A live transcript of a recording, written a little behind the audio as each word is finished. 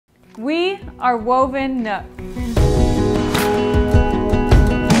We are Woven Nook.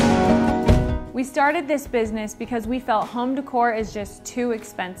 We started this business because we felt home decor is just too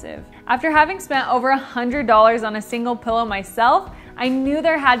expensive. After having spent over $100 on a single pillow myself, I knew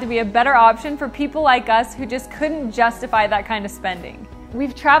there had to be a better option for people like us who just couldn't justify that kind of spending.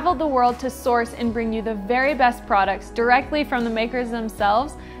 We've traveled the world to source and bring you the very best products directly from the makers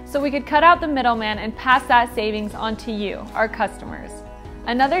themselves, so we could cut out the middleman and pass that savings on to you, our customers.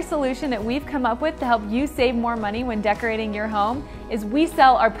 Another solution that we've come up with to help you save more money when decorating your home is we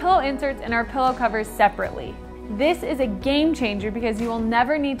sell our pillow inserts and our pillow covers separately. This is a game changer because you will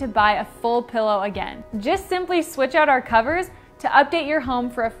never need to buy a full pillow again. Just simply switch out our covers to update your home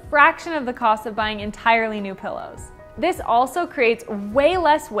for a fraction of the cost of buying entirely new pillows. This also creates way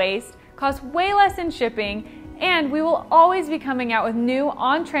less waste, costs way less in shipping, and we will always be coming out with new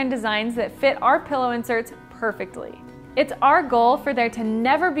on-trend designs that fit our pillow inserts perfectly. It's our goal for there to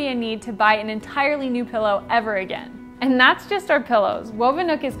never be a need to buy an entirely new pillow ever again. And that's just our pillows. Woven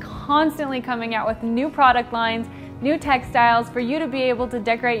Nook is constantly coming out with new product lines, new textiles for you to be able to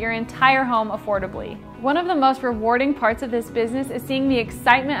decorate your entire home affordably. One of the most rewarding parts of this business is seeing the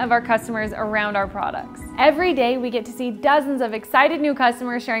excitement of our customers around our products. Every day we get to see dozens of excited new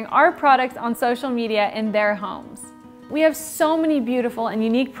customers sharing our products on social media in their homes. We have so many beautiful and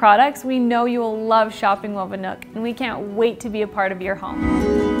unique products. We know you will love shopping Woven Nook, and we can't wait to be a part of your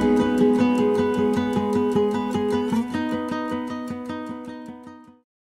home.